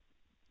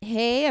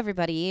Hey,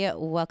 everybody.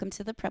 Welcome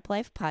to the Prep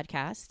Life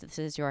Podcast. This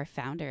is your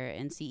founder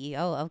and CEO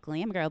of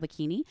Glam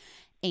Bikini,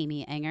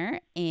 Amy Enger,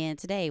 and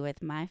today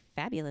with my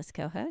fabulous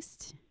co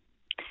host.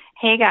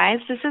 Hey guys,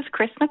 this is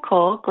Chris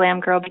Nicole,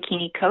 Glam Girl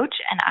Bikini Coach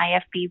and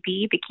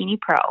IFBB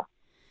Bikini Pro.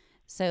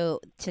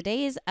 So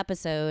today's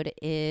episode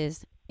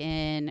is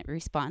in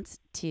response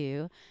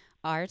to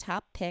our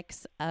top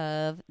picks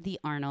of the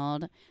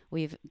Arnold.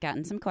 We've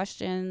gotten some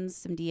questions,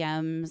 some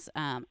DMs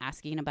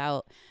asking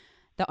about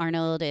the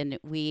Arnold, and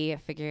we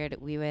figured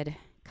we would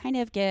kind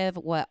of give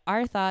what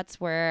our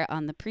thoughts were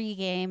on the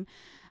pregame.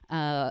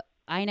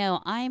 I know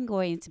I'm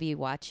going to be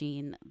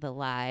watching the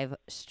live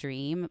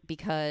stream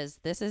because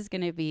this is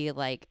going to be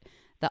like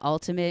the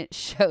ultimate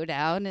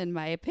showdown, in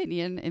my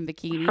opinion, in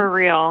bikini. For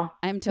real.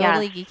 I'm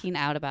totally geeking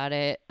out about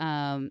it.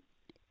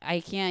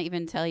 I can't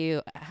even tell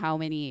you how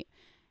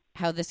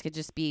this could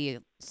just be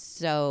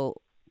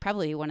so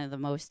probably one of the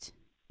most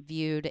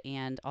viewed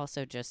and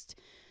also just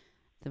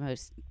the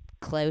most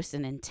close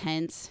and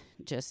intense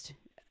just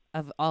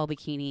of all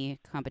bikini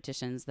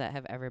competitions that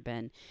have ever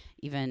been,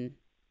 even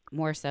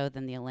more so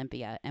than the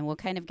Olympia. And we'll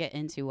kind of get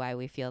into why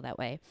we feel that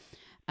way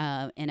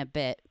in a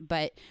bit.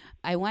 But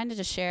I wanted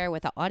to share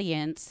with the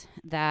audience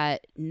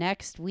that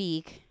next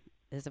week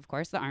is, of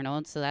course, the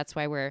Arnold. So that's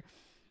why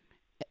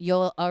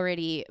you'll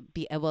already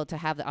be able to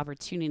have the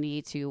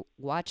opportunity to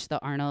watch the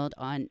Arnold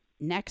on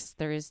next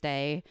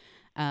Thursday,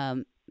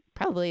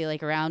 probably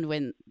like around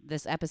when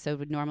this episode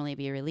would normally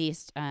be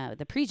released,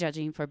 the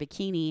prejudging for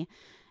bikini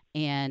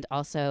and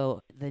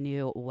also the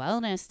new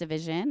wellness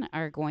division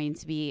are going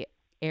to be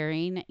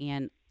airing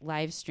and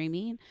live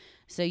streaming.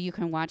 So you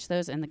can watch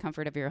those in the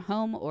comfort of your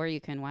home, or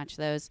you can watch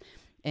those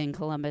in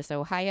Columbus,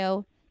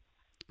 Ohio.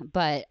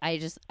 But I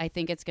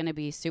think it's going to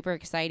be super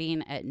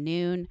exciting at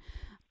noon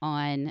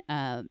on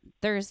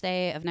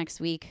Thursday of next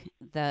week.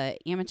 The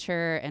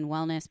amateur and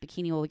wellness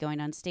bikini will be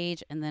going on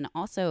stage. And then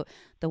also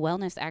the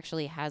wellness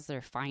actually has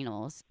their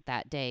finals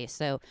that day.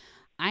 So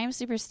I'm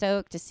super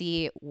stoked to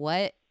see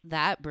what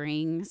that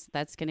brings.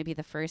 That's going to be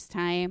the first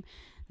time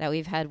that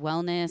we've had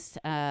wellness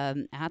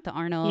at the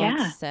Arnold.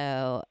 Yeah.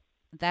 So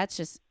that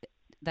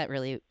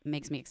really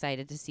makes me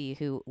excited to see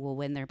who will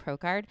win their pro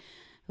card,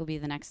 who'll be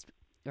the next,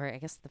 or I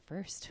guess the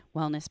first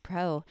wellness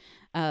pro,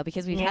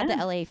 because we've had the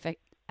LA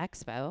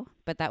Expo,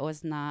 but that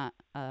was not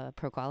a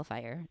pro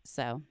qualifier.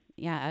 So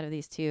yeah, out of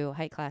these two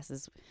height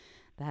classes,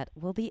 that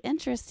will be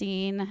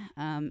interesting.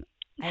 I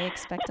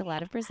expect a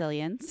lot of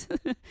Brazilians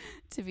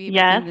to be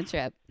making the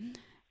trip.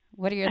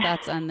 What are your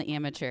thoughts on the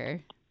amateur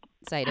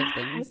side of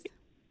things?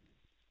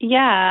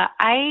 Yeah,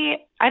 I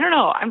don't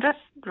know.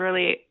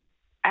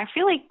 I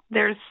feel like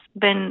there's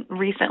been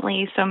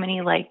recently so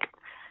many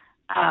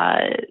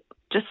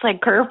just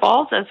like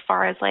curveballs as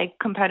far as like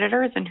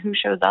competitors and who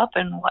shows up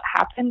and what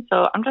happens.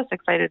 So I'm just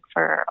excited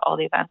for all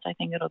the events. I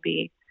think it'll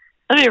be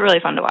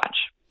really fun to watch.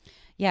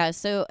 Yeah.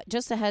 So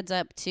just a heads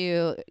up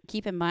to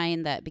keep in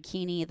mind that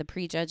bikini, the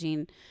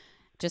prejudging,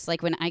 just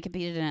like when I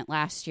competed in it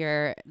last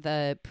year,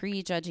 the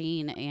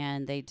prejudging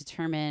and they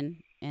determine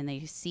and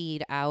they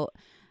seed out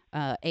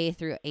A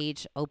through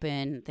H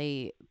open.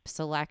 They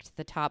select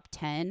the top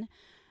 10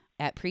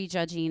 at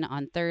prejudging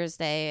on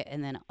Thursday.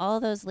 And then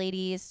all those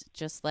ladies,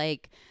 just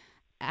like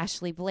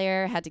Ashley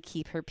Blair, had to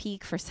keep her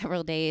peak for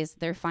several days.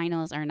 Their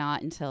finals are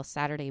not until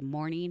Saturday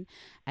morning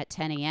at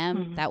 10 a.m.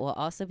 Mm-hmm. That will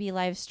also be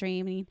live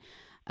streaming.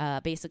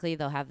 Basically,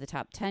 they'll have the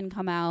top 10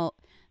 come out.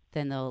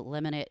 Then they'll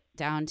limit it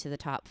down to the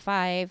top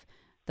 5.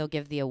 They'll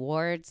give the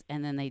awards.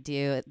 And then they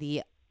do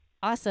the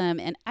awesome.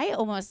 And I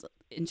almost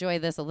enjoy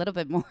this a little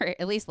bit more.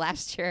 At least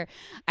last year,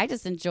 I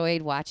just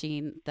enjoyed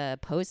watching the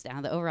post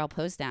down, the overall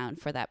post down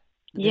for those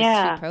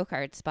 2 pro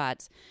card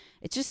spots.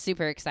 It's just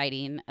super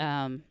exciting.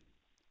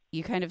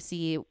 You kind of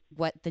see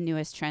what the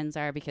newest trends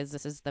are because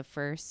this is the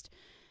first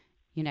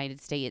United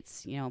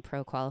States,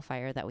 pro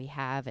qualifier that we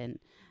have. And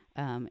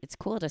it's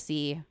cool to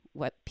see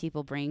what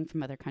people bring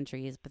from other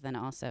countries, but then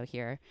also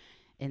here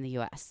in the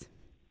U.S.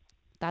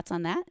 Thoughts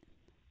on that?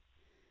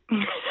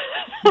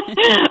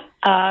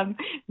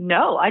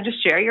 No, I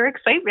just share your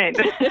excitement.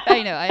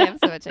 I know. I have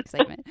so much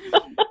excitement.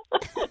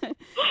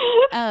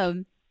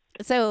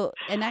 So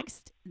the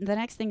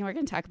next thing we're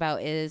going to talk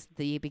about is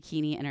the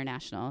Bikini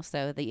International.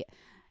 So the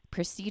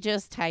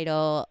prestigious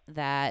title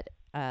that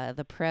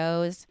the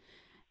pros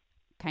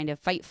kind of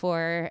fight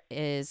for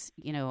is,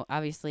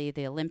 obviously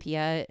the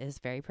Olympia is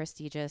very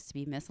prestigious. To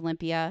be Miss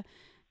Olympia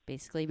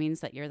basically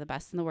means that you're the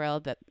best in the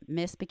world, but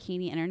Miss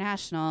Bikini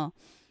International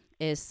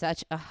is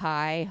such a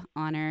high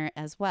honor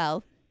as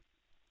well.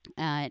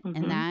 And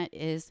that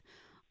is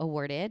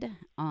awarded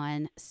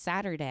on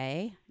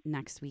Saturday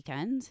next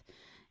weekend.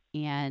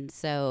 And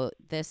so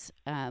this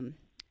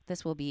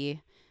will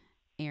be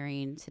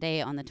airing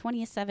today on the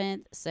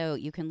 27th. So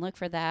you can look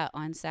for that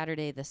on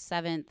Saturday the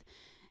 7th.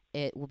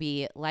 It will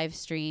be live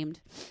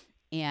streamed.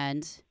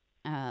 And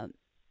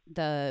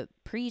the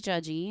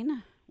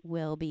prejudging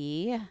will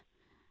be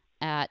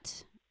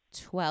at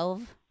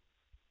 12.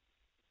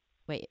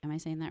 Wait, am I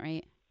saying that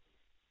right?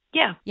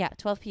 Yeah. Yeah,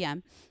 12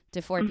 p.m.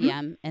 to 4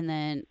 p.m. And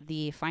then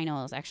the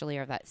finals actually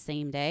are that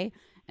same day.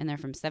 and they're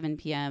from 7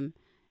 p.m.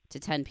 to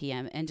 10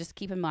 p.m. And just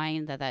keep in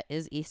mind that that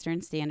is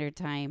Eastern Standard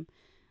Time.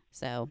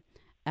 So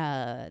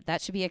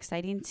that should be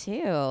exciting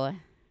too.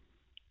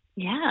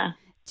 Yeah.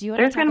 Do you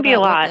want There's to going talk to be a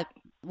about lot.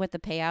 what the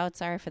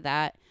payouts are for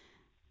that?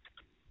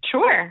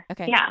 Sure.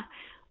 Okay. Yeah.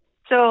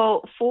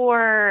 So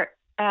for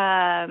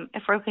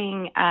if we're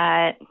looking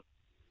at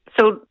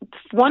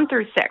 1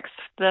 through 6,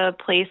 the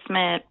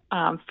placement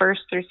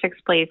first through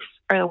sixth place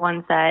are the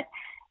ones that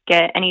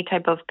get any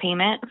type of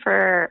payment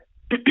for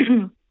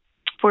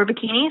for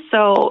bikini.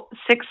 So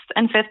sixth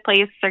and fifth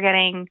place are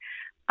getting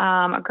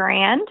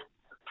 $1,000.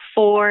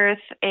 Fourth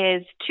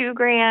is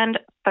 $2,000.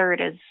 Third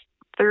is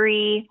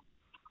 $3,000.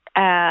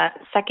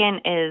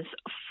 Second is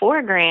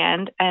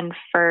 $4,000, and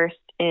first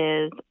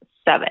is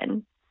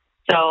 $7,000.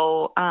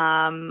 So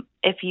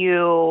if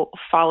you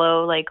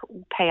follow like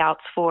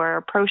payouts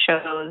for pro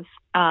shows,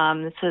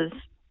 this is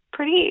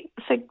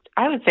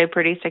I would say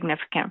pretty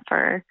significant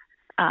for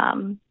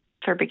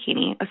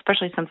bikini,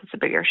 especially since it's a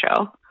bigger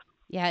show.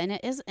 Yeah, and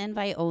it is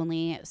invite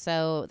only.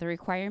 So the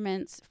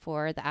requirements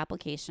for the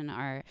application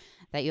are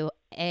that you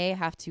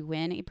have to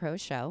win a pro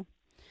show,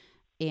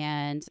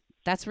 and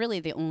that's really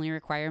the only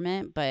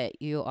requirement.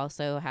 But you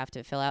also have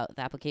to fill out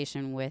the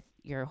application with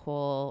your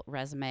whole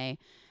resume,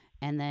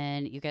 and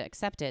then you get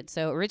accepted.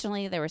 So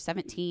originally there were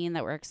 17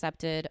 that were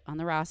accepted on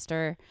the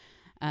roster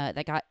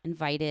that got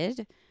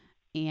invited,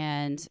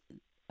 and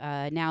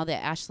now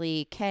that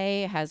Ashley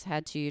Kay has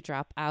had to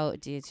drop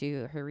out due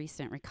to her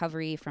recent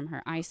recovery from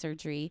her eye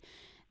surgery,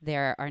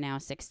 there are now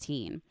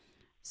 16.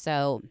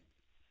 So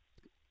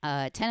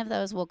 10 of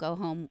those will go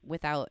home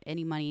without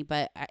any money.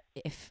 But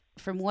if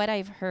from what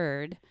I've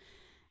heard,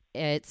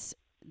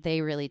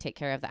 they really take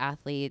care of the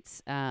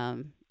athletes.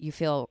 You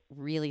feel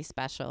really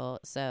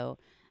special. So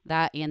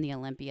that and the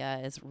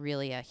Olympia is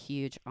really a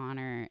huge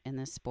honor in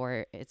this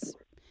sport. It's,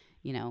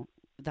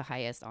 the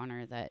highest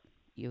honor that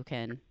you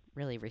can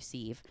really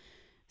receive.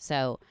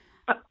 So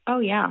oh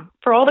yeah,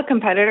 for all the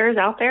competitors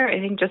out there, I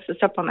think just to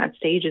step on that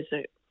stage is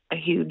a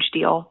huge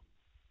deal.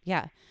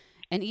 Yeah,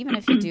 and even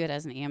if you do it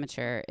as an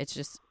amateur, it's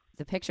just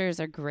the pictures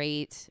are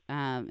great.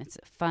 It's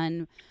a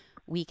fun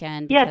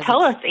weekend. Yeah,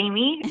 tell us,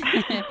 Amy.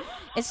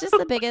 It's just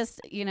the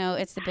biggest,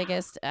 it's the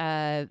biggest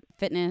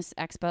fitness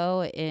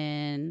expo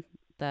in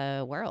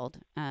the world,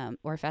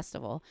 or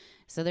festival.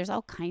 So there's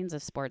all kinds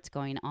of sports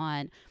going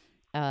on.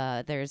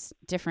 There's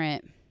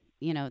different,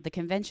 the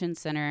convention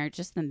center,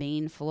 just the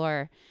main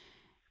floor.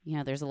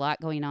 There's a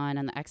lot going on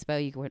the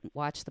expo. You can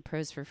watch the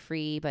pros for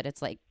free, but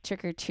it's like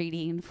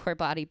trick-or-treating for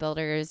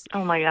bodybuilders.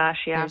 Oh my gosh,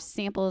 yeah. There's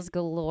samples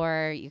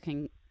galore. You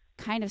can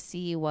kind of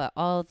see what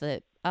all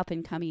the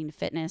up-and-coming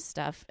fitness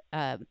stuff,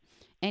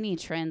 any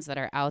trends that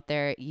are out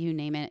there, you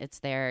name it, it's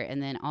there.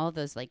 And then all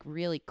those like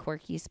really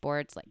quirky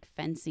sports like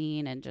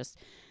fencing and just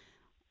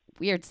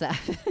weird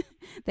stuff.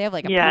 They have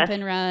like a pump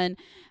and run.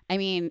 I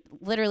mean,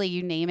 literally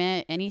you name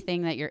it,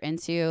 anything that you're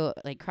into,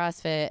 like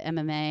CrossFit,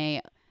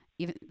 MMA,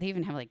 they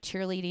even have like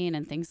cheerleading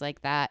and things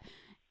like that.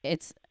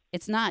 It's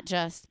not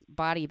just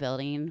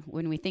bodybuilding.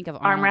 When we think of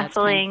Arnold, arm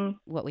wrestling, that's kind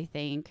of what we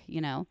think,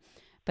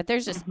 but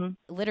there's just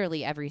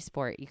literally every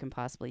sport you can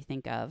possibly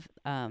think of.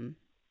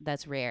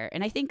 That's rare.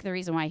 And I think the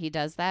reason why he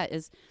does that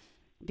is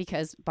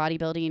because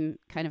bodybuilding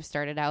kind of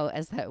started out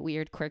as that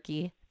weird,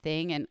 quirky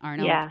thing, and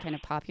Arnold kind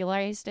of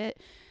popularized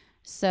it.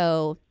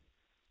 So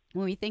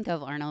when we think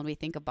of Arnold, we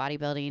think of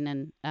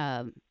bodybuilding,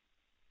 and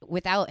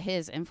without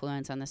his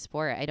influence on the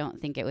sport, I don't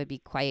think it would be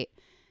quite,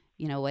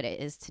 what it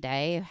is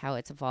today, how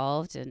it's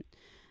evolved. And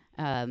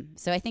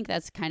so I think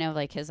that's kind of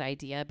like his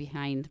idea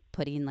behind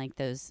putting like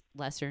those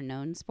lesser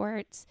known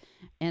sports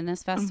in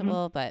this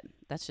festival, but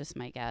that's just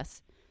my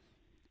guess.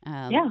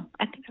 Yeah,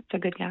 I think that's a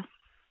good guess.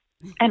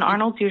 And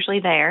Arnold's usually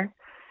there.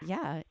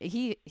 Yeah,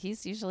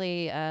 he's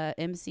usually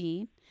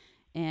MC,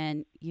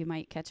 and you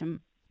might catch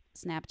him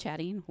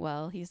Snapchatting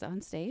while he's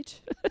on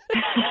stage.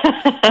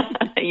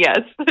 Yes.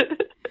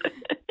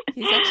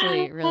 He's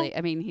actually really,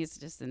 he's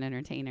just an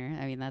entertainer.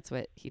 I mean, that's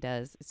what he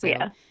does. So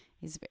yeah.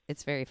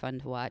 It's very fun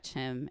to watch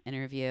him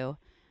interview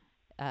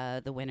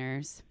the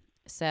winners.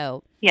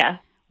 So yeah,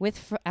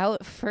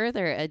 without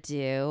further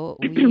ado,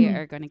 we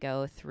are going to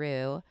go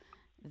through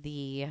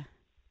the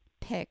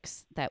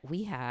picks that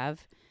we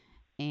have.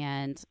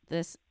 And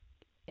this,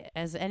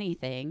 as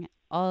anything,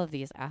 all of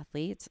these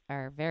athletes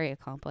are very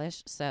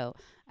accomplished. So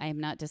I am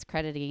not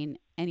discrediting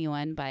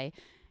anyone by,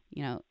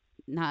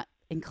 not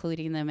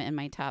including them in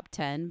my top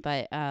 10.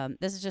 But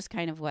this is just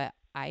kind of what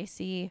I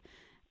see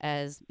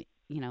as,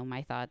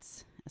 my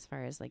thoughts as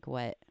far as like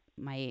what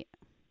might,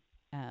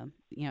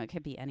 it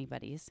could be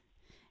anybody's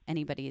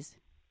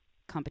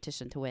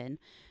competition to win.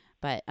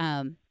 But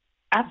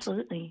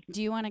absolutely.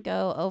 do you want to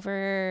go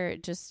over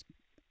just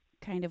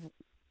kind of,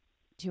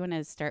 do you want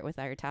to start with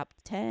our top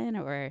 10,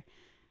 or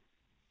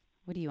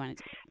what do you want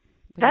to do?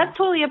 That's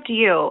totally up to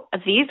you.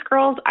 These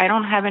girls, I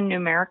don't have a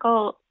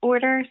numerical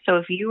order. So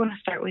if you want to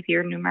start with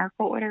your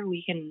numerical order,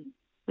 we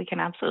can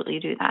absolutely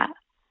do that.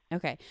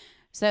 Okay.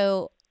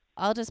 So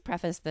I'll just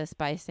preface this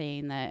by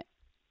saying that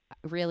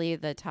really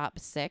the top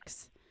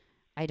 6,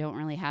 I don't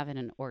really have in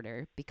an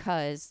order,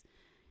 because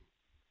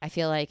I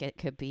feel like it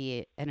could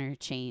be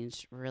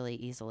interchanged really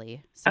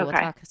easily. So we'll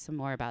Okay. talk some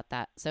more about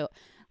that. So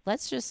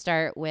let's just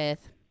start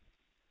with,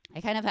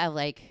 I kind of have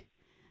like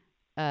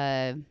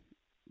a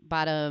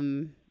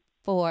bottom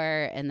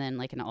four and then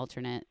like an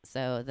alternate.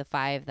 So the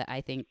five that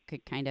I think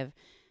could kind of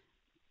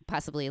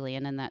possibly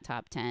land in that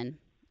top 10.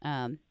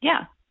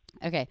 Yeah.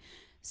 Okay.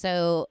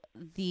 So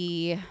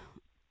the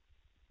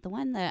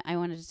one that I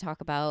wanted to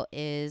talk about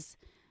is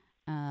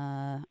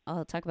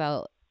I'll talk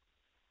about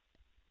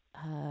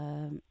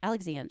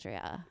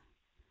Alexandria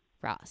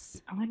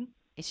Ross.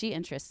 She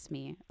interests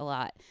me a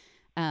lot.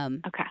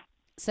 Okay.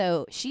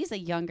 So she's a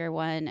younger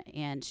one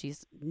and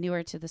she's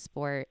newer to the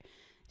sport.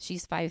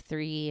 She's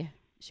 5'3".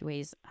 She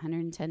weighs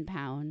 110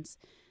 pounds.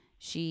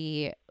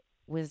 She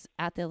was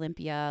at the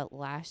Olympia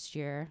last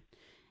year,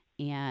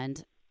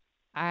 and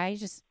I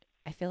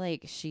feel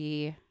like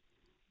she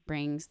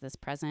brings this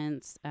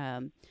presence.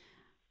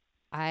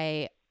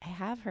 I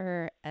have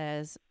her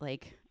as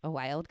like a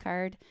wild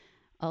card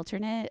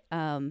alternate.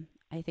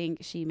 I think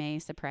she may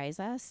surprise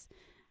us.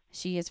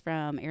 She is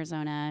from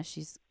Arizona.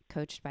 She's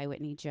coached by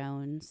Whitney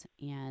Jones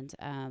and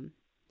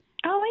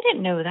Oh, I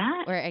didn't know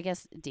that. or I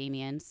guess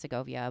Damian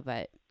Segovia,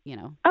 but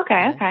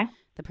Okay. Okay.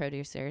 the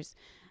producers.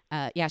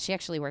 Yeah, she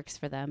actually works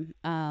for them.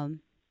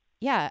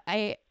 Yeah,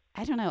 I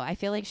don't know. I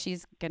feel like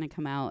she's gonna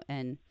come out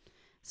and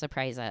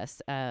surprise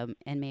us, and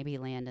maybe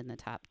land in the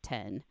top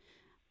 10.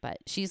 But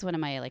she's one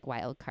of my like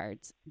wild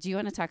cards. Do you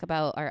want to talk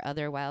about our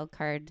other wild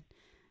card,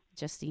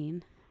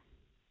 Justine?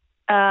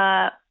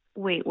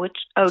 Wait, which?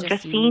 Oh, Justine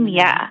Justine. Minaj.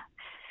 Yeah.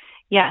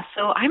 Yeah.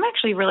 So I'm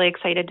actually really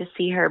excited to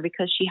see her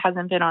because she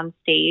hasn't been on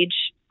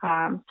stage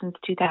since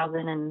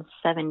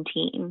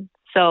 2017.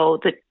 So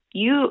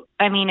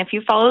I mean, if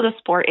you follow the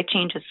sport, it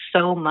changes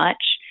so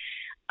much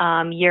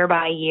year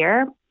by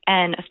year.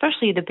 And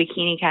especially the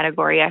bikini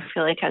category, I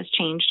feel like has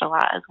changed a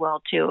lot as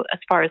well too, as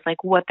far as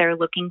like what they're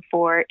looking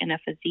for in a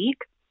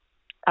physique.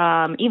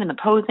 Even the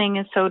posing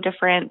is so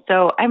different.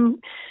 So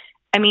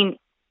I mean,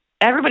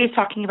 everybody's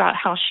talking about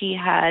how she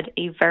had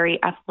a very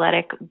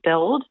athletic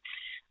build.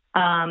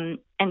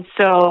 And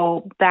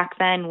so back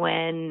then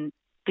when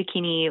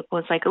bikini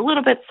was like a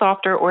little bit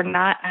softer or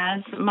not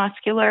as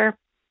muscular,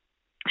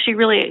 she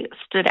really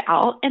stood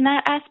out in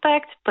that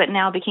aspect. But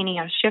now bikini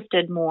has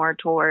shifted more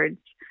towards,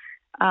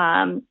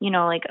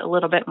 like a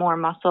little bit more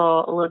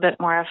muscle, a little bit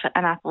more of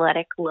an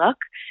athletic look.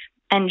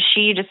 And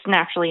she just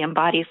naturally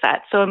embodies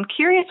that. So I'm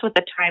curious with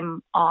the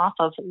time off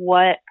of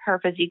what her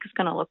physique is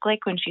going to look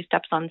like when she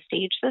steps on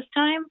stage this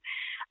time.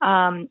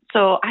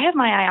 So I have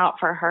my eye out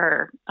for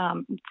her.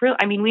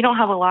 I mean, we don't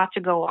have a lot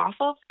to go off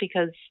of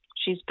because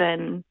she's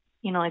been,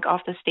 like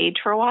off the stage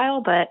for a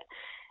while, but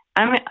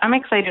I'm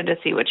excited to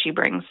see what she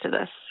brings to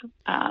this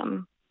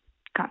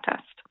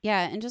contest.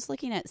 Yeah, and just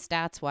looking at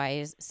stats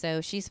wise,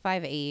 so she's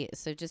 5'8".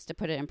 So just to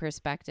put it in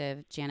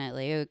perspective, Janet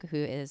Leuk, who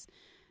is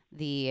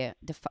the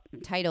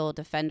title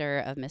defender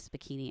of Miss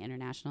Bikini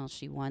International,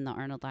 she won the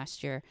Arnold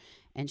last year,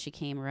 and she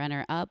came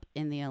runner up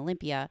in the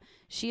Olympia.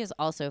 She is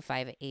also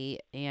 5'8",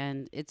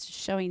 and it's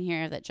showing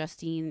here that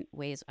Justine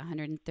weighs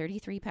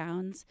 133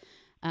 pounds,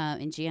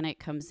 and Janet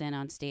comes in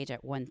on stage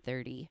at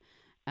 130.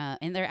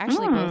 And they're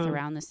actually both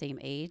around the same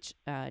age.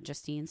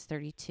 Justine's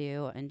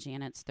 32 and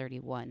Janet's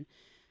 31.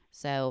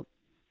 So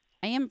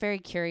I am very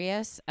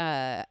curious.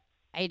 I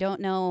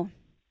don't know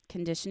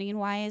conditioning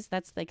wise.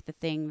 That's like the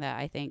thing that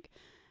I think.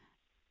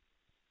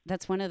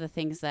 That's one of the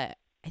things that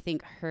I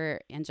think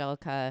hurt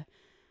Angelica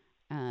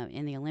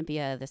in the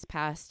Olympia this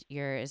past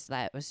year is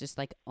that it was just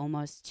like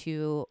almost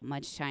too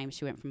much time.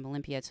 She went from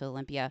Olympia to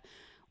Olympia,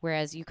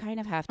 whereas you kind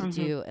of have to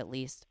do at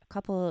least a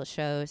couple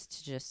shows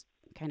to just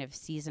kind of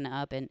season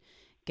up and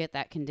get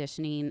that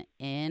conditioning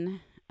in.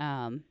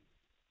 So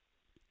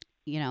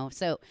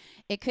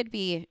it could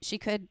be she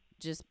could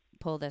just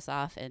pull this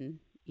off, and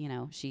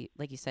she,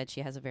 like you said,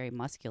 she has a very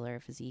muscular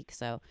physique,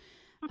 so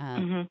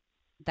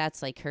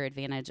that's like her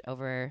advantage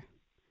over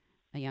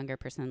a younger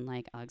person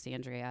like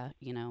Alexandria.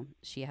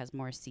 She has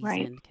more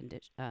seasoned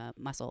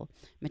muscle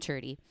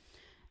maturity.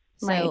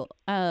 So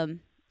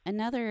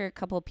another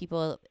couple of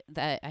people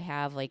that I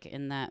have like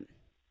in that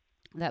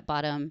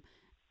bottom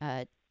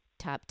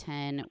top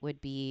 10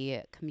 would be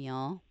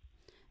Camille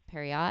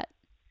Perriot.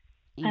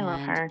 And I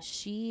love her.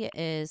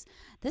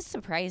 This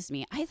surprised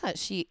me. I thought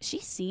she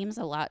seems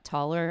a lot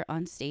taller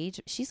on stage.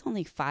 She's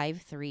only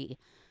 5'3".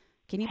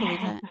 Can you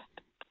believe that?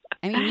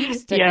 I mean, you've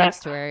stood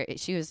next to her.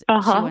 She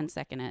won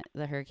second at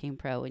the Hurricane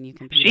Pro when you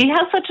competed. She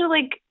has such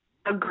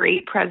a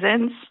great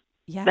presence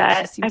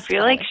that I feel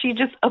taller. like she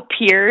just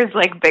appears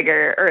like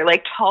bigger or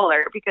like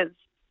taller because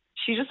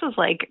she just was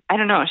like, I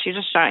don't know, she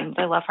just shines.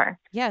 I love her.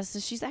 Yeah, so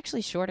she's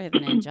actually shorter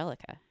than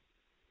Angelica.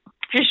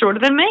 She's shorter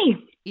than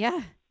me.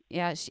 Yeah.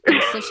 Yeah,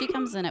 so she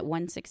comes in at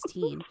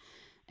 116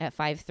 at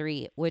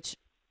 5'3", which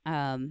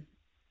I'm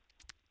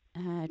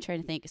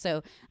trying to think.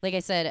 So, like I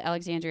said,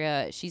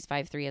 Alexandria, she's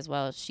 5'3" as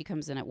well. She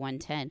comes in at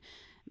 110.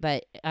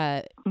 But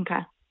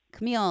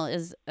Camille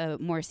is a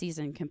more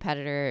seasoned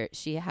competitor.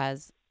 She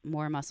has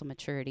more muscle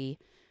maturity.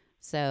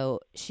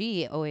 So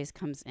she always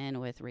comes in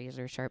with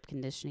razor sharp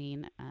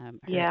conditioning.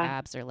 Her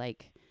abs are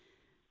like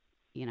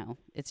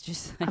it's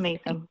just like a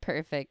Amazing.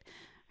 perfect.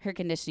 Her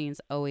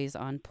conditioning's always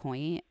on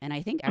point, and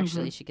I think Hmm.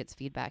 actually she gets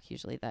feedback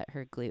usually that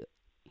her glute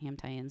ham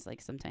tie-ins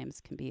like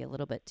sometimes can be a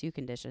little bit too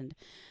conditioned.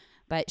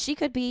 But she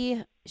could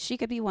be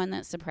one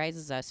that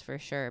surprises us for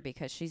sure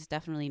because she's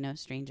definitely no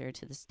stranger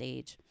to the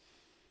stage.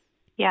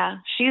 Yeah,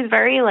 she's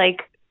very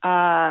like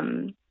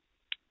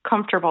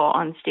comfortable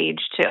on stage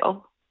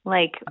too.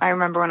 Like I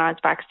remember when I was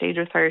backstage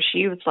with her,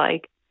 she was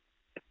like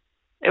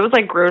it was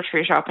like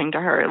grocery shopping to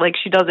her. Like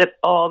she does it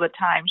all the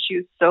time. She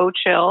was so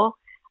chill.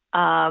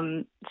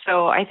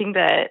 So I think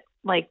that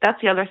like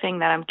that's the other thing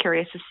that I'm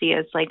curious to see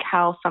is like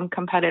how some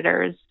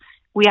competitors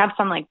we have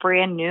some like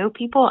brand new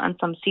people and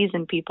some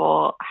seasoned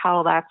people,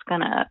 how that's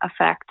gonna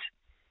affect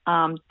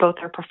both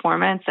their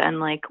performance and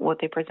like what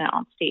they present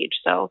on stage.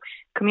 So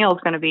Camille's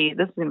gonna be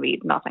this is gonna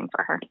be nothing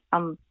for her.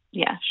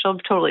 Yeah, she'll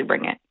totally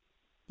bring it.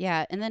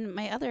 Yeah, and then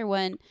my other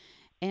one,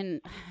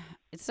 and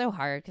it's so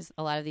hard because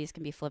a lot of these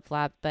can be flip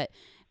flopped, but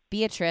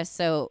Beatrice.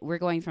 So we're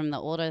going from the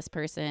oldest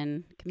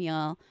person,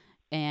 Camille,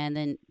 and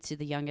then to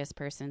the youngest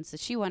person. So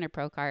she won her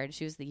pro card.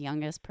 She was the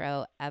youngest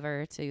pro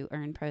ever to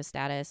earn pro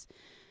status.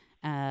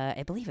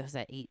 I believe it was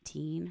at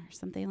 18 or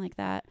something like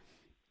that.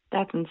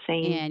 That's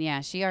insane. And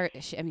yeah,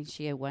 I mean,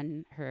 she had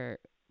won her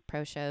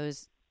pro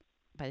shows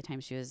by the time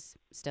she was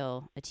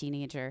still a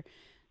teenager.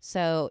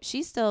 So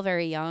she's still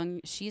very young.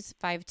 She's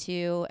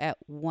 5'2" at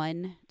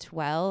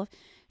 112.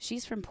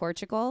 She's from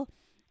Portugal,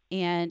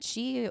 and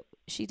she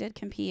did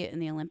compete in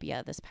the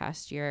Olympia this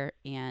past year,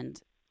 and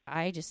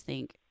I just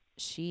think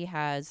she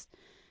has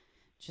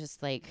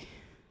just like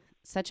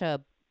such a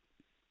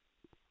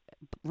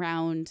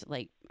round,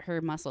 like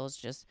her muscles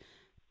just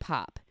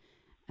pop.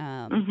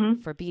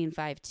 Mhm. For being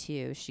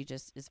 5'2", she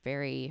just is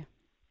very,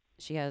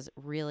 she has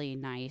really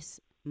nice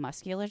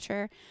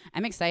musculature.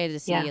 I'm excited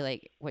to Yeah. see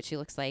like what she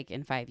looks like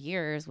in 5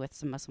 years with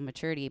some muscle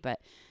maturity.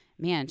 But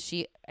man,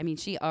 I mean,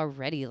 she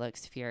already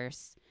looks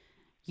fierce.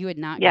 You would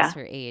not guess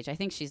Yeah. her age. I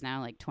think she's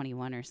now like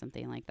 21 or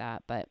something like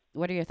that. But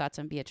what are your thoughts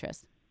on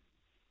Beatrice?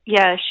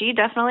 Yeah, she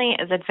definitely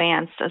is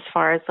advanced as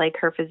far as like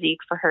her physique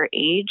for her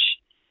age.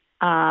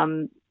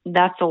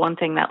 That's the one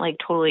thing that like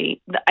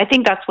totally, I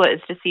think that's what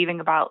is deceiving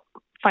about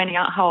finding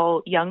out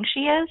how young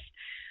she is.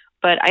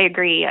 But I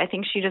agree. I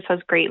think she just has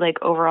great like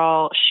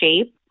overall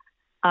shape.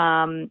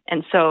 And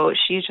so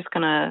she's just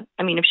gonna,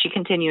 I mean, if she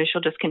continues,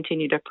 she'll just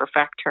continue to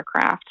perfect her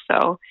craft.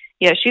 So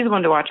yeah, she's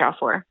one to watch out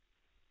for.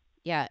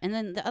 Yeah, and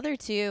then the other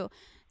two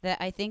that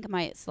I think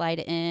might slide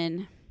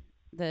in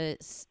well,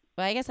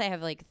 I guess I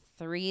have like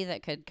three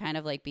that could kind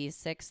of like be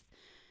sixth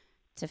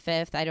to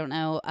fifth. I don't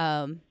know.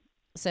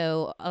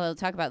 So I'll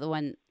talk about the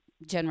one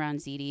Jen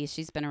Ronziti.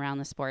 She's been around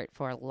the sport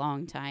for a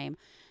long time.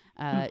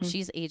 Hmm.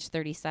 She's age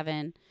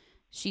 37.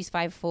 She's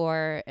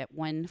 5'4" at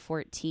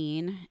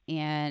 114,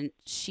 and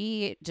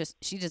she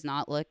does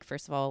not look,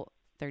 first of all,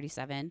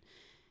 37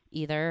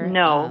 either.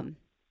 No.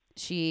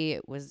 She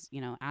was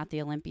at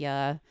the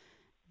Olympia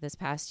this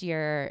past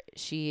year.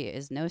 She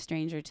is no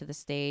stranger to the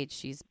stage.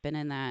 She's been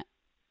in that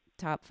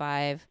top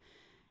five.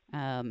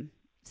 Um,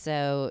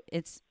 so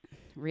it's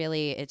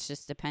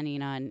just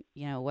depending on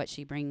what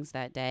she brings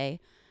that day.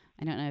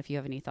 I don't know if you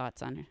have any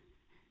thoughts on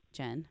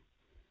Jen.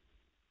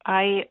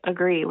 I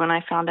agree. When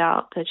I found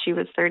out that she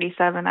was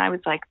 37, I was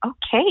like,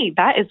 okay,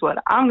 that is what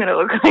I'm going to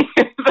look like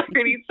at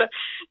 37.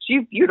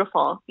 She's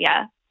beautiful.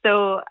 Yeah.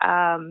 So,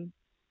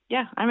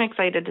 yeah, I'm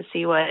excited to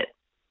see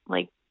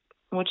like,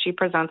 what she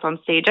presents on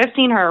stage. I've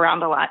seen her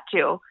around a lot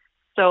too.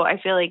 So I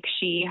feel like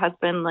she has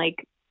been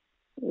like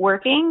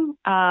working.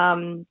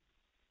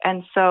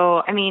 And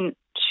so, I mean,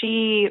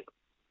 she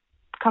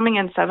coming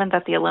in seventh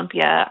at the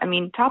Olympia, I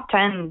mean, top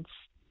 10's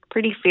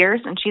pretty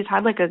fierce, and she's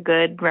had like a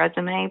good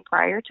resume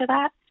prior to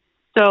that.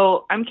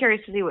 So I'm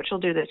curious to see what she'll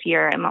do this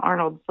year. And the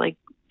Arnold's like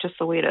just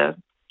the way to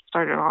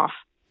start it off.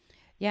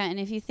 Yeah, and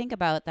if you think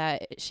about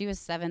that, she was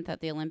seventh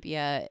at the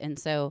Olympia, and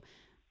so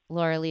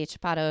Laura Lee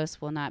Chapados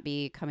will not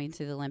be coming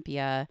to the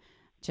Olympia.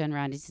 Jen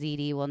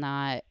Ronziti will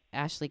not.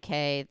 Ashley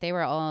Kay, they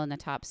were all in the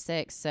top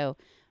six. So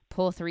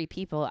pull three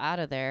people out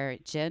of there,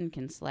 Jen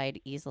can slide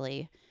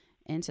easily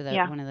into the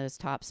Yeah. one of those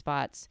top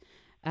spots.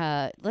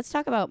 Let's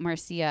talk about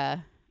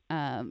Marcia.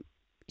 Um,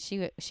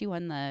 she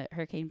won the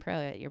Hurricane Pro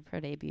at your pro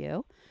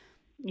debut.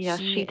 Yes,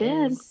 She she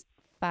did. is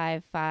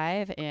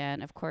 5'5",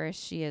 and of course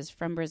she is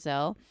from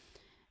Brazil.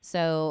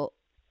 So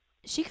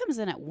she comes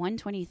in at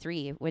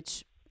 123,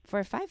 which for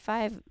a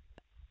 5'5",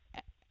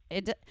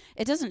 it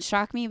doesn't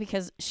shock me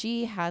because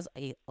she has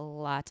a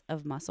lot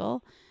of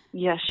muscle,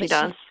 Yes, she but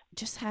does. she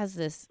just has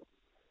this.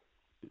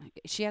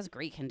 She has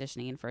great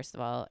conditioning, first of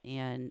all,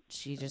 and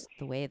she just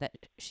the way that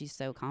she's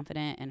so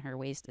confident and her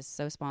waist is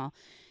so small,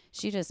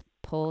 she just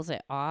pulls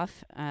it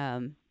off.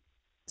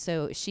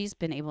 So she's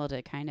been able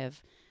to kind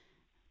of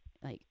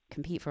like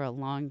compete for a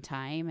long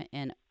time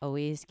and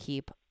always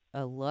keep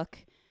a look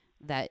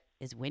that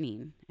is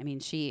winning. I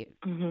mean,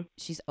 Hmm.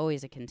 she's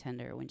always a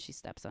contender when she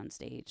steps on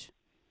stage.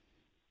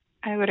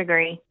 I would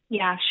agree.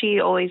 Yeah,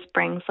 she always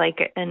brings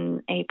like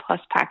an A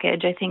plus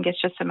package. I think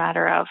it's just a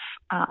matter of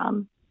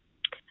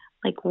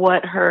like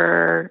what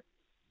her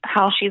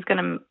how she's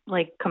going to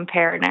like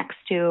compare next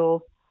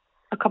to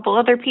a couple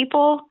other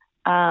people.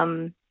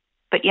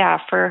 But yeah,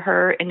 for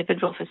her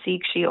individual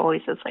physique, she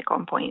always is like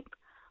on point.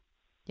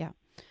 Yeah.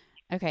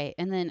 Okay.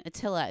 And then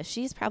Attila,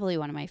 she's probably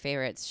one of my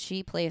favorites.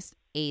 She placed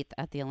eighth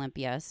at the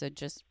Olympia, so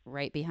just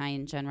right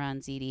behind Jen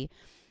Ronziti.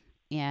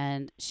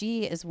 And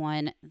she is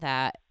one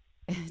that,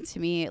 to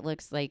me, it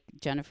looks like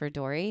Jennifer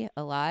Dory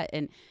a lot.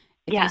 And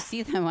if you Yes.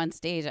 see them on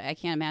stage, I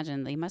can't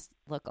imagine they must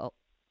look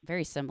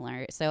very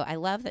similar. So I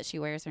love that she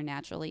wears her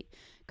naturally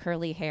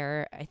curly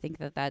hair. I think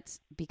that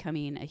that's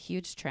becoming a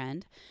huge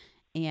trend.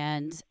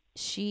 And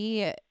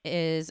she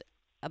is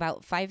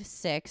about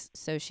 5'6",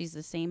 so she's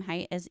the same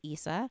height as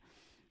Isa.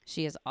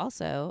 She is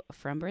also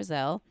from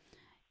Brazil.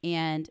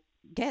 And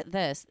get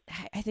this,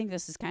 I think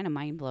this is kind of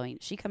mind blowing.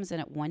 She comes in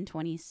at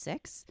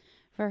 126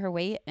 for her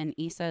weight, and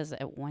Isa's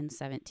at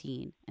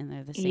 117, and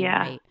they're the same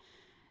Yeah. height.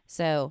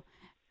 So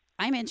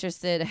I'm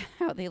interested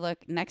how they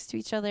look next to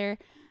each other.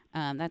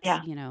 That's,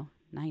 Yeah.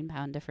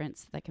 9-pound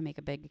difference that can make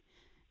a big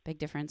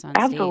difference on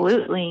stage.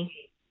 Absolutely.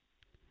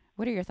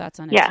 What are your thoughts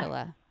on Yeah.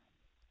 Attila?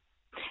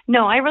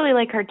 No, I really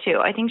like her too.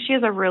 I think she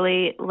has a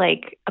really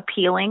like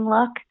appealing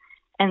look.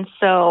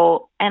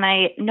 And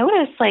I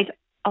noticed like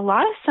a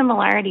lot of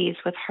similarities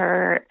with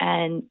her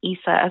and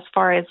Issa as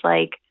far as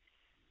like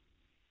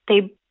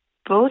they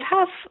both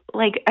have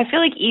like I feel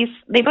like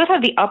they both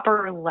have the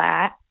upper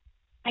lat.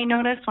 I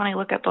noticed when I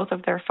look at both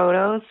of their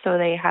photos, so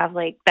they have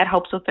like that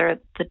helps with the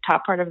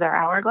top part of their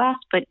hourglass,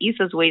 but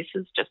Issa's waist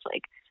is just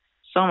like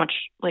so much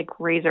like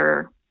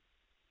razor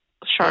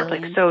sharp,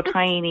 Alien. like so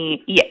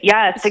tiny. Yeah,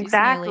 yes, She's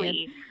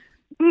exactly.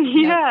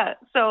 Yeah.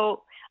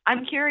 So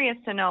I'm curious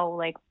to know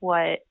like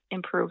what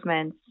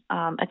improvements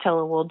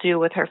Attila will do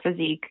with her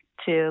physique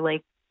to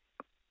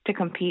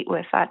compete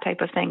with that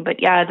type of thing.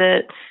 But yeah,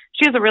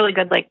 she has a really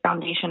good like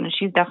foundation, and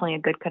she's definitely a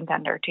good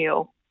contender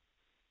too.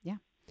 Yeah.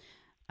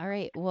 All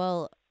right.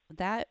 Well,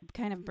 that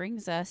kind of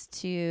brings us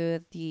to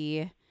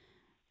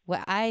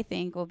what I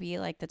think will be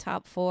like the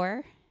top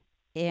 4,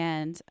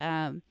 and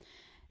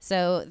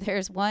so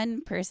there's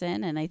one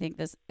person, and I think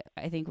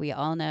we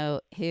all know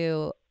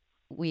who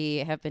we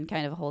have been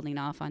kind of holding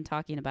off on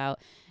talking about,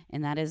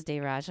 and that is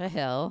Deraja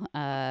Hill.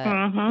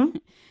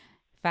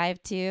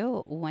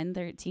 5'2",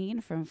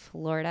 113 from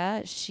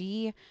Florida.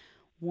 She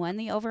won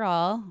the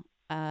overall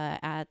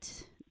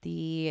at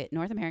the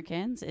North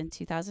Americans in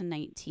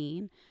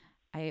 2019.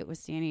 I was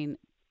standing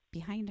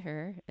behind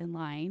her in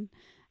line,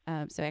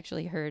 so I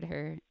actually heard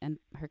her and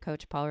her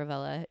coach Paul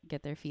Ravella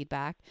get their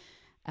feedback.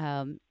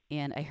 And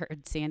I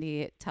heard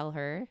Sandy tell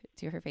her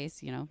to her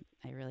face,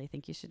 I really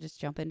think you should just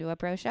jump into a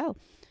pro show.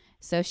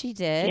 So she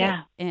did,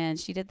 Yeah. and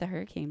she did the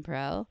Hurricane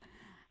Pro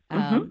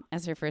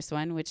as her first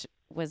one, which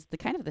was the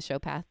show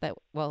path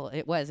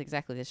it was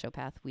exactly the show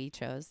path we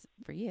chose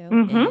for you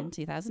in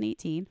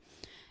 2018.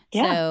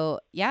 Yeah. So,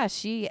 yeah,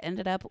 she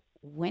ended up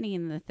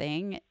winning the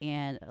thing,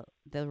 and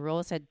the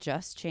rules had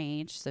just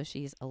changed. So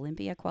she's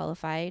Olympia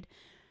qualified,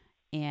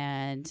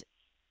 and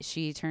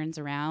she turns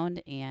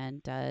around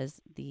and does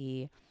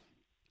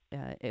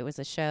it was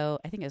a show,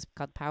 I think it was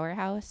called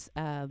Powerhouse.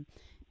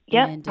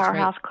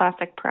 Powerhouse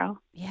Classic Pro.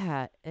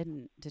 Yeah,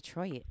 in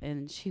Detroit.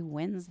 And she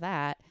wins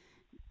that,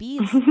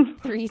 beats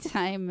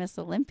 3-time Miss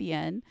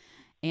Olympian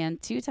and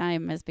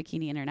 2-time Miss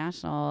Bikini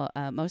International,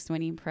 most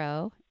winning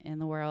pro in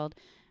the world,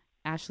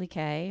 Ashley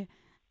Kay.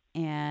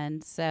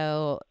 And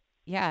so,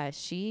 yeah,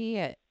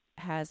 she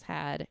has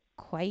had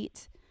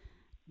quite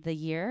the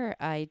year.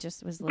 I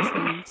just was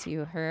listening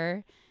to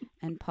her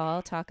and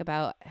Paul talk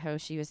about how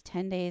she was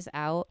 10 days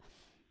out,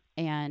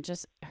 and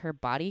just her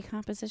body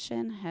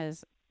composition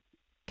has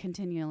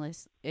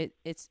continuous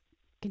it's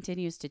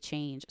continues to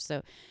change.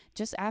 So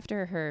just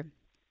after her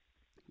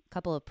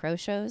couple of pro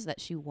shows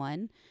that she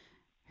won,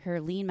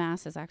 her lean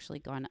mass has actually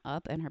gone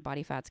up and her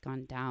body fat's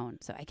gone down.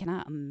 So I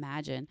cannot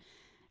imagine.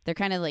 They're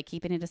kind of like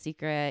keeping it a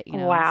secret,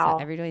 Wow.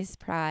 so everybody's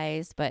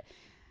surprised. But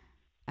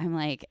I'm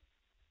like,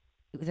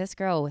 this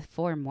girl with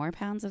 4 more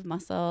pounds of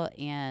muscle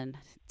and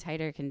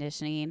tighter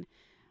conditioning,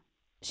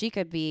 she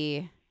could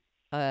be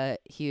a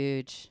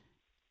huge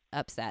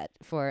upset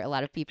for a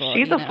lot of people.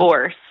 She's a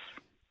force.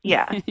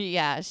 Yeah.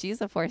 Yeah,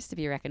 she's a force to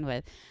be reckoned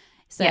with.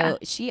 So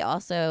she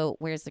also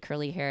wears the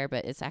curly hair,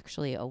 but it's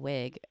actually a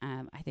wig.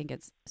 I think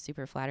it's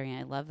super flattering.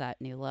 I love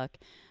that new look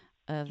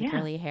of the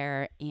curly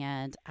hair,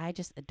 and I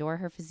just adore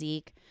her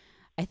physique.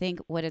 I think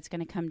what it's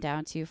going to come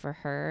down to for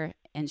her,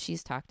 and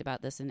she's talked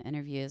about this in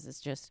interviews, is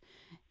just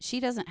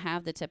she doesn't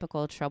have the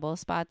typical trouble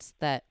spots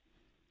that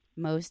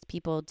most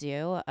people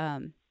do,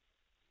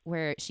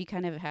 where she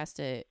kind of has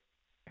to,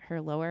 her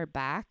lower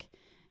back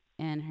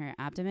and her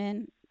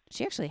abdomen,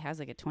 she actually has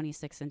like a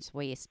 26-inch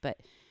waist, but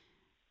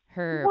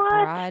her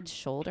broad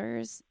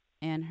shoulders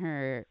and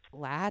her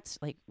lats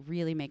like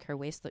really make her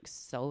waist look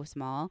so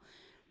small.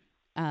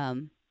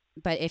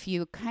 But if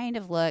you kind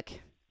of look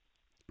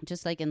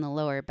just like in the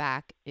lower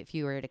back, if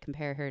you were to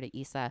compare her to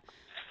Isa,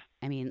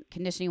 I mean,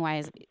 conditioning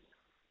wise,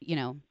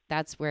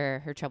 that's where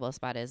her trouble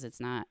spot is. It's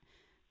not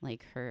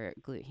like her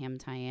glute ham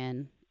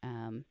tie-in,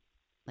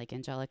 like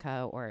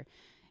Angelica, or,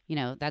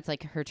 that's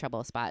like her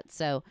trouble spot.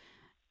 So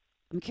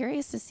I'm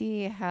curious to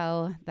see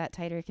how that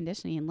tighter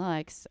conditioning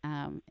looks.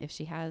 If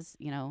she has,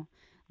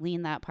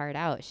 leaned that part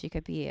out, she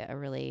could be a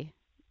really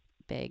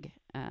big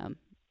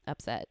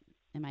upset,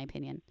 in my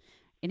opinion.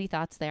 Any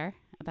thoughts there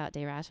about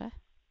Deraja?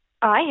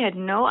 I had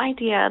no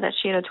idea that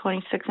she had a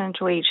 26-inch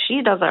waist.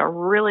 She does a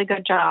really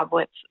good job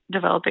with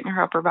developing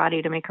her upper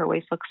body to make her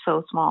waist look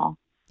so small.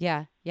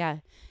 Yeah, yeah,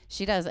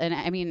 she does, and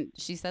I mean,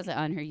 she says it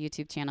on her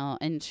YouTube channel,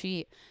 and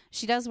she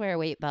does wear a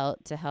weight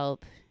belt to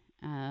help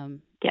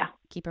Yeah.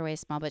 keep her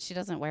waist small, but she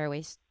doesn't wear a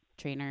waist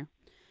trainer.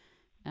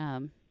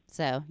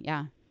 So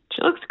yeah.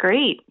 She looks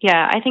great.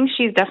 Yeah, I think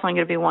she's definitely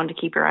going to be one to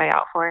keep your eye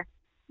out for.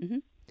 hmm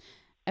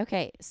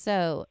Okay,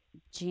 so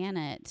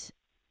Janet,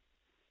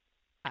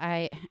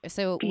 we're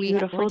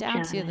Beautiful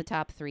down to the Janet.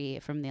 top three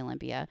from the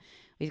Olympia.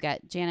 We've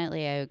got Janet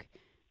Leog,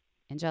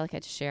 Angelica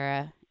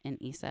Teixeira,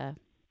 and Isa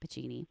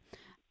Bikini.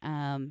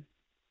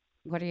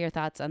 What are your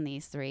thoughts on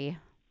these three?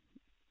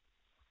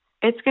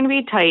 It's going to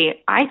be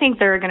tight. I think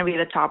they're going to be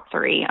the top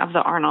three of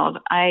the Arnold.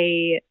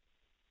 I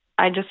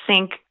just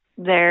think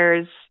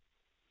there's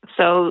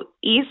so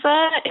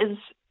Isa's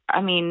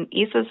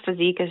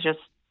physique is just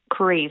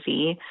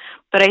crazy,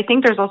 but I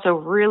think there's also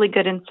really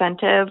good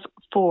incentive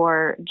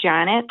for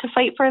Janet to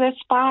fight for this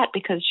spot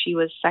because she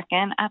was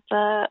second at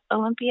the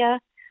Olympia.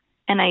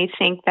 And I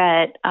think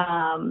that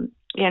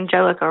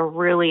Angelica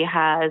really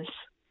has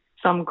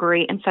some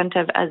great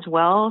incentive as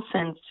well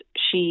since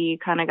she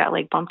kind of got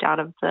like bumped out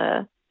of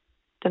the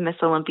Miss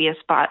Olympia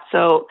spot.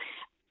 So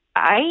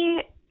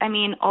I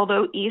mean,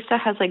 although Isa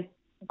has like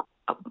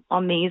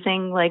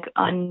amazing, like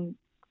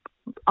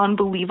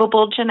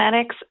unbelievable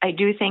genetics, I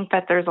do think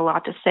that there's a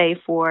lot to say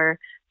for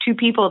two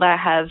people that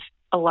have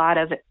a lot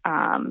of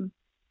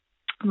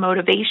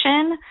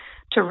motivation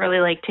to really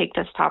like take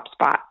this top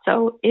spot.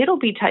 So it'll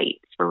be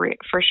tight for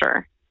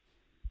sure.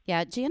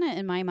 Yeah, Janet,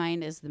 in my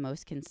mind, is the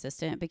most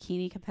consistent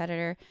bikini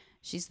competitor.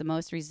 She's the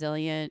most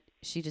resilient.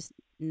 She just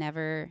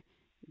never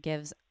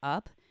gives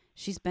up.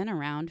 She's been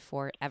around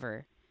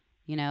forever,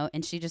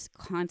 and she just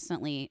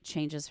constantly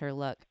changes her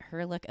look.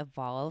 Her look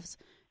evolves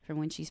from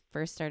when she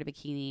first started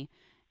bikini.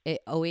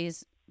 It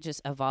always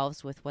just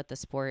evolves with what the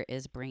sport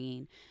is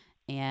bringing.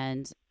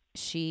 And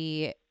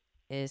she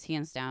is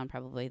hands down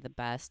probably the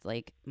best,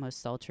 like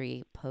most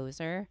sultry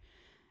poser.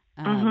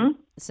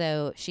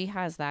 So she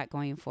has that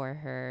going for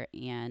her.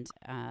 And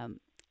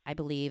I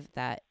believe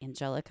that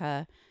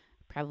Angelica,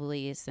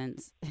 probably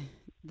since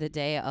the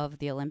day of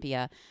the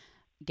Olympia,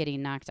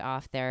 getting knocked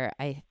off there,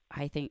 I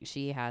think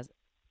she has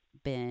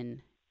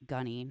been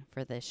gunning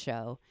for this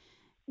show,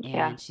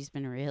 Yeah. and she's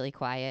been really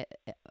quiet.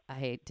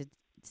 I did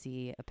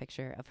see a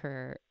picture of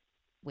her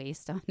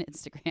waist on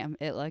Instagram.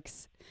 It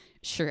looks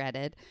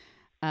shredded.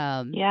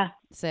 Yeah.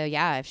 So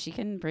yeah, if she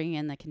can bring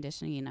in the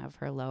conditioning of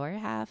her lower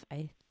half,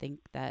 I think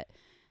that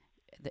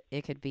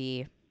it could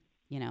be,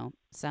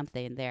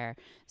 something there.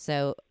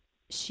 So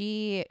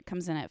she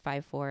comes in at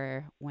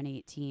 5'4",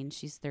 118.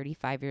 She's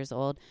 35 years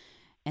old.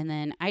 And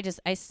then I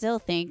still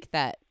think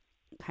that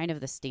kind of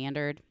the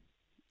standard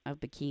of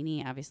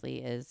bikini obviously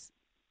is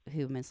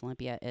who Miss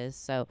Olympia is.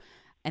 So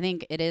I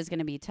think it is going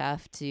to be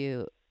tough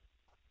to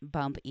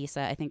bump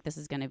Isa. I think this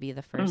is going to be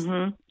the first,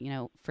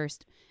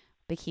 first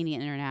bikini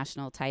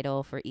international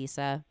title for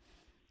Isa,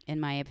 in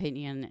my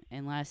opinion,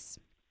 unless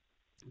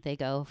they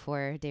go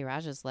for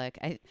Deraja's look.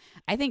 I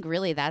think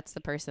really that's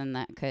the person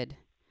that could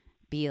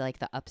be like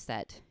the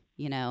upset,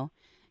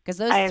 because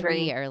those I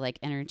three agree. are like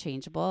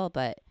interchangeable,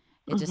 but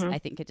I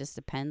think it just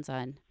depends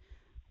on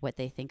what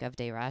they think of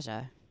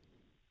Deraja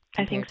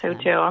I think compared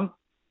to so them.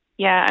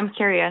 too. I'm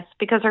curious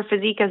because her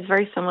physique is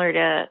very similar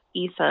to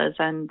Isa's,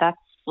 and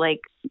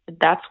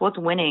that's what's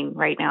winning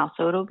right now.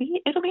 So it'll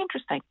be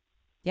interesting.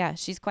 Yeah,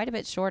 she's quite a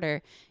bit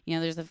shorter.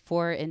 There's a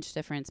 4-inch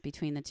difference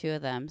between the two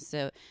of them.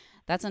 So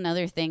that's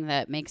another thing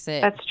that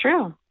That's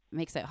true.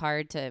 makes it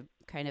hard to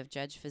kind of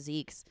judge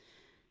physiques.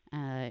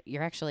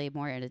 You're actually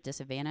more at a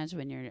disadvantage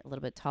when you're a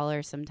little bit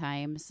taller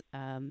sometimes.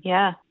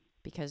 Yeah.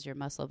 Because your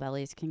muscle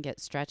bellies can get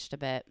stretched a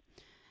bit.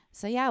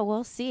 So yeah,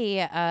 we'll see.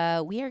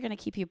 We are going to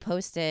keep you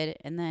posted,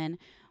 and then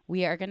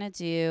we are going to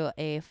do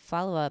a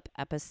follow-up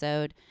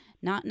episode,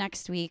 not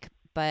next week,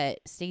 but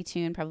stay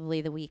tuned,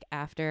 probably the week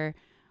after.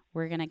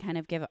 We're going to kind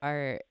of give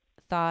our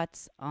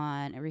thoughts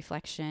on a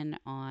reflection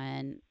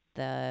on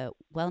the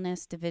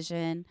wellness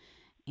division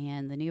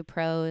and the new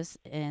pros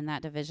in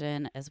that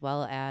division, as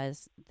well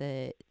as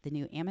the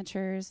new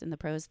amateurs and the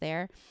pros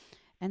there.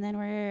 And then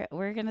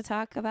we're going to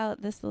talk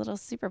about this little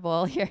Super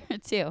Bowl here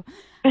too.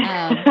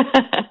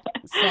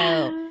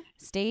 So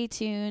stay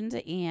tuned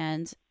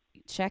and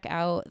check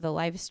out the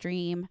live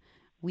stream.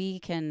 We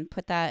can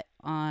put that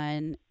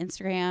on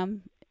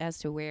Instagram as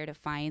to where to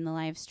find the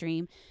live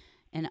stream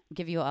and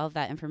give you all of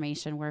that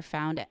information. We're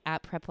found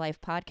at Prep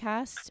Life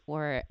Podcast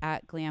or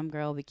at Glam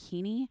Girl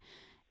Bikini.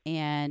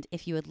 And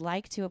if you would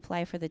like to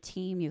apply for the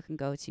team, you can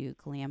go to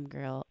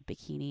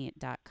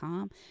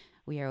glamgirlbikini.com.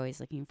 We are always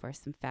looking for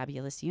some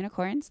fabulous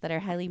unicorns that are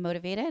highly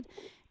motivated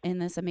in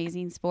this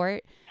amazing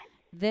sport.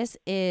 This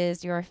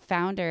is your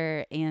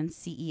founder and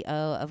CEO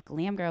of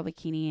Glam Girl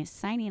Bikini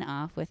signing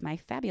off with my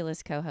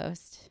fabulous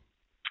co-host.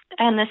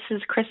 And this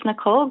is Chris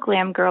Nicole,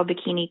 Glam Girl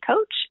Bikini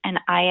Coach and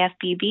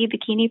IFBB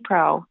Bikini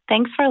Pro.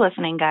 Thanks for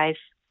listening, guys.